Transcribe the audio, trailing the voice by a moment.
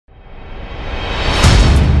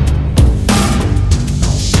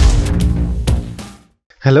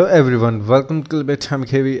Hello everyone, welcome to kilObit. I'm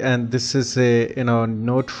KB and this is a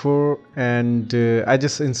Note 4 and I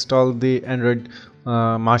just installed the Android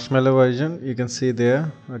Marshmallow version. You can see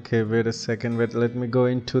there. Okay, wait a second. Wait, let me go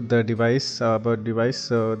into the device about device.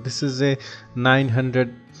 So this is a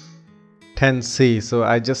 910C. So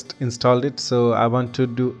I just installed it. So I want to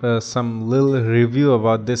do some little review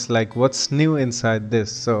about this, like what's new inside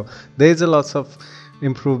this. So there's a lots of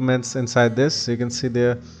improvements inside this. You can see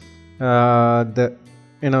there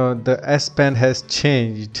the S Pen has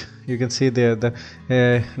changed. You can see there the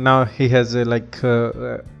now he has a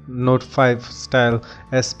Note 5 style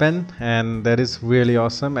S Pen, and that is really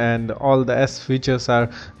awesome, and all the S features are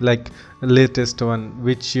like latest one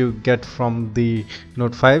which you get from the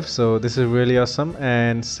Note 5. So this is really awesome.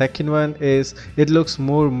 And second one is it looks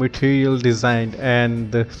more material designed,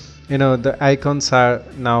 and the icons are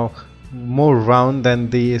now more round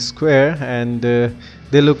than the square, and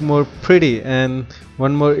they look more pretty. And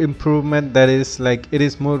one more improvement, that is like it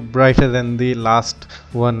is more brighter than the last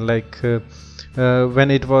one.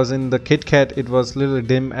 When it was in the KitKat it was little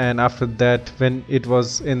dim, and after that when it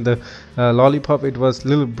was in the Lollipop it was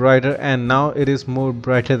little brighter, and now it is more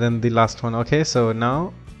brighter than the last one. Okay, so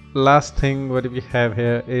now last thing what we have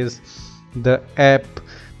here is the app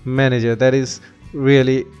manager. That is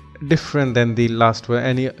really different than the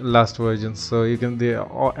any last version. So you can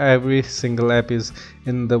every single app is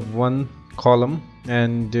in the one column,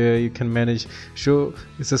 and you can manage show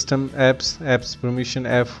system apps permission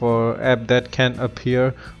app for app that can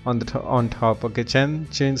appear on the on top. Okay,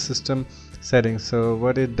 change system settings. So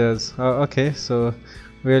what it does, okay, so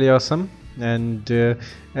really awesome. And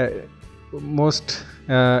most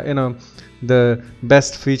the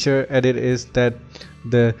best feature added is that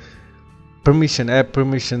the app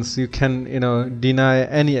permissions, you can deny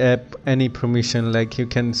any app any permission. Like you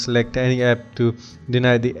can select any app to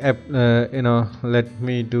deny the app. Let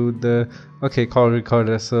me do the call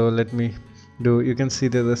recorder. So let me do, you can see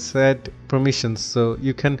the set permissions, so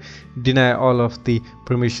you can deny all of the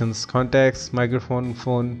permissions: contacts, microphone,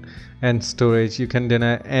 phone, and storage. You can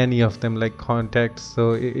deny any of them, like contacts.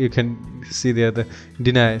 So you can see there the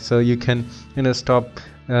deny, so you can stop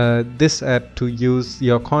this app to use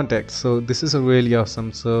your contacts. So this is a really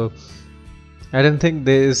awesome. So I don't think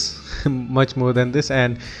there is much more than this,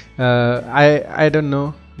 and I don't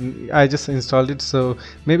know, I just installed it, so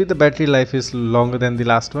maybe the battery life is longer than the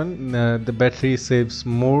last one. The battery saves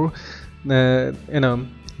more.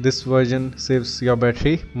 This version saves your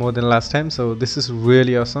battery more than last time, so this is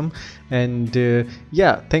really awesome. And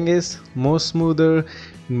yeah, thing is more smoother,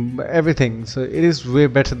 everything. So it is way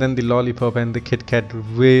better than the Lollipop and the KitKat,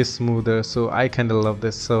 way smoother. So I kind of love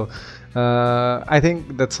this. So I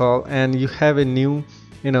think that's all. And you have a new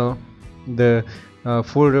the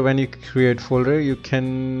folder. When you create folder, you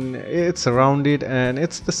can, it's rounded and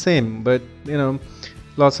it's the same, but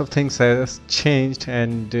lots of things has changed,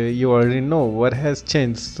 and you already know what has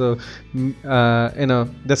changed. So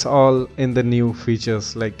that's all in the new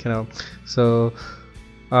features, so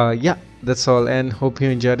yeah, that's all, and hope you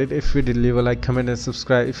enjoyed it. If you did, leave a like, comment, and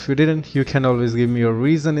subscribe. If you didn't, you can always give me a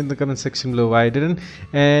reason in the comment section below why I didn't.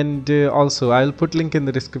 And also I'll put link in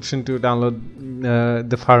the description to download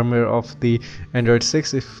the firmware of the Android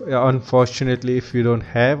 6 if unfortunately if you don't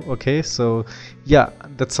have. Okay, so yeah,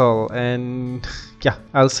 that's all, and yeah,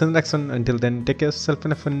 I'll see you in the next one. Until then, take care of yourself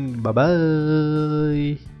and have fun. Bye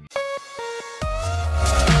bye.